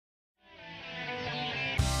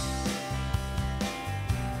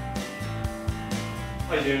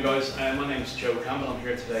How you doing, guys? My name is Joe Campbell. I'm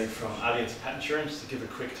here today from Allianz Pet Insurance to give a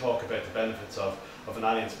quick talk about the benefits of an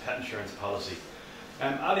Allianz pet insurance policy.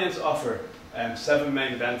 Allianz offer 7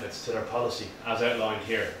 main benefits to their policy as outlined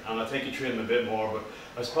here, and I'll take you through them a bit more, but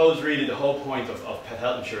I suppose really the whole point of pet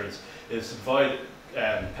health insurance is to provide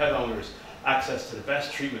pet owners access to the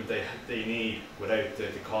best treatment they need without the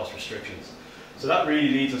cost restrictions. So that really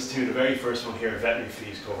leads us to the very first one here, veterinary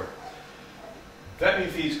fees cover.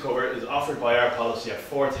 Veterinary fees cover is offered by our policy at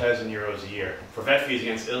 €4,000 a year for vet fees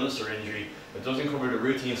against illness or injury. It doesn't cover the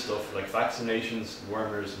routine stuff like vaccinations,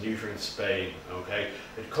 wormers, neutering, spaying. Okay,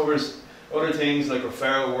 it covers other things like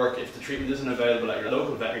referral work if the treatment isn't available at your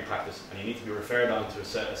local veterinary practice and you need to be referred on to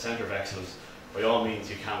a centre of excellence. By all means,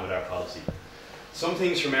 you can with our policy. Some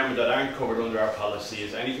things to remember that aren't covered under our policy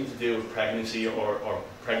is anything to do with pregnancy or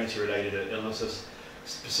pregnancy-related illnesses,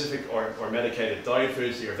 specific or medicated diet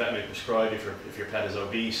foods that your vet may prescribe if your pet is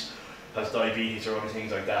obese, has diabetes or other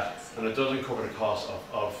things like that, and it doesn't cover the cost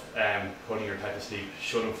of putting your pet to sleep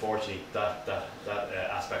should unfortunately that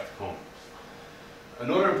aspect come.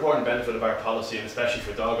 Another important benefit of our policy, and especially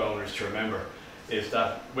for dog owners to remember, is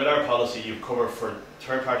that with our policy you cover for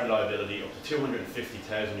third-party liability up to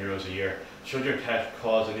 €250,000 a year should your pet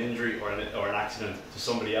cause an injury or an accident to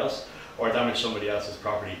somebody else or damage somebody else's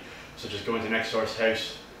property, such as going to next door's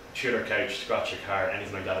house, chew their couch, scratch your car,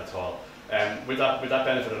 anything like that at all. With that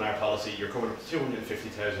benefit in our policy, you're covered up to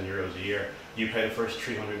 €250,000 a year. You pay the first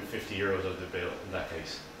 €350 of the bill in that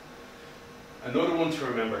case. Another one to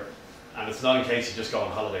remember, and it's not in case you just go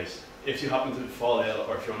on holidays. If you happen to fall ill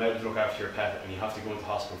or if you're unable to look after your pet and you have to go into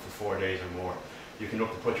hospital for 4 days or more, you can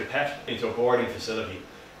look to put your pet into a boarding facility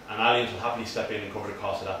and Allianz will happily step in and cover the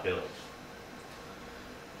cost of that bill.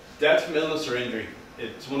 Death from illness or injury.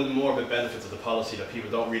 It's one of the morbid benefits of the policy that people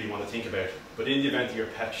don't really want to think about, but in the event that your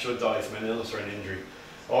pet should die from an illness or an injury,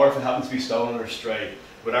 or if it happens to be stolen or strayed,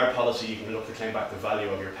 with our policy you can look to claim back the value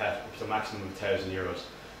of your pet up to a maximum of €1,000.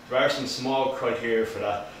 There are some small criteria for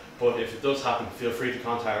that, but if it does happen, feel free to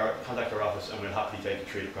contact our office and we'll happily take you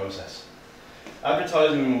through the process.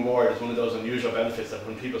 Advertising and reward is one of those unusual benefits that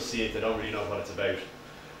when people see it they don't really know what it's about.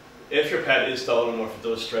 If your pet is stolen or if it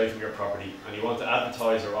does stray from your property and you want to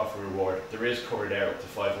advertise or offer a reward, there is cover there up to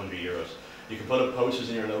 €500. You can put up posters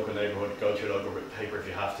in your local neighbourhood, go to your local paper if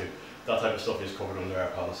you have to. That type of stuff is covered under our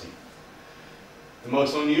policy. The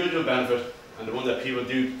most unusual benefit, and the one that people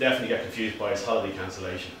do definitely get confused by, is holiday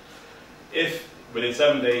cancellation. If within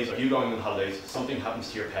 7 days of you going on holidays, something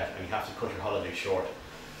happens to your pet and you have to cut your holiday short,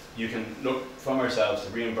 you can look from ourselves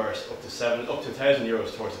to reimburse up to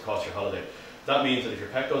 €1,000 towards the cost of your holiday. That means that if your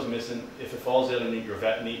pet goes missing, if it falls ill and your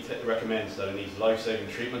vet recommends that it needs life-saving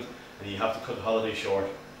treatment and you have to cut the holiday short,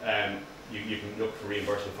 you can look for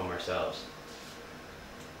reimbursement from ourselves.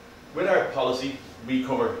 With our policy, we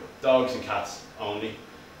cover dogs and cats only,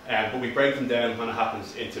 but we break them down when it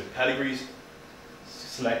happens into pedigrees,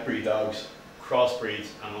 select breed dogs,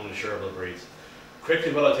 crossbreeds and uninsurable breeds.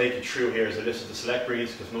 Quickly what I'll take you through here is a list of the select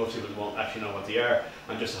breeds because most people won't actually know what they are,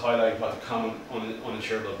 and just to highlight what the common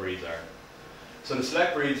uninsurable breeds are. So the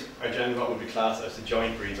select breeds are generally what would be classed as the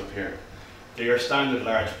giant breeds up here. They're your standard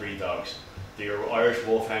large breed dogs. They're your Irish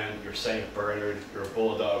Wolfhound, your St. Bernard, your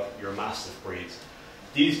Bulldog, your Mastiff breeds.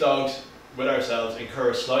 These dogs, with ourselves, incur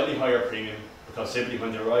a slightly higher premium because simply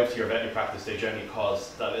when they arrive to your veterinary practice they generally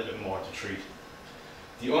cost that little bit more to treat.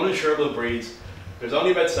 The uninsurable breeds, there's only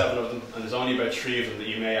about 7 of them and there's only about 3 of them that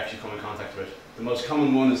you may actually come in contact with. The most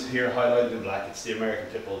common one is here highlighted in black. It's the American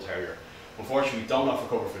Pit Bull Terrier. Unfortunately, we don't offer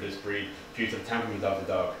cover for this breed due to the temperament of the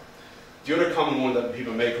dog. The other common one that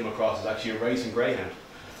people may come across is actually a racing greyhound.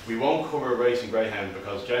 We won't cover a racing greyhound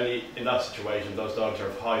because generally in that situation those dogs are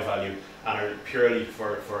of high value and are purely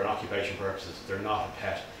for an occupation purposes. They're not a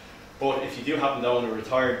pet. But if you do happen to own a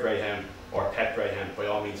retired greyhound or a pet greyhound, by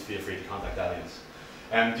all means feel free to contact Allianz.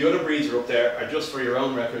 The other breeds are up there are just for your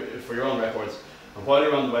own records. And while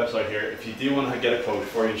you're on the website here, if you do want to get a quote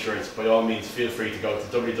for your insurance, by all means feel free to go to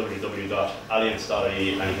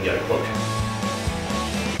www.allianz.ie and you can get a quote.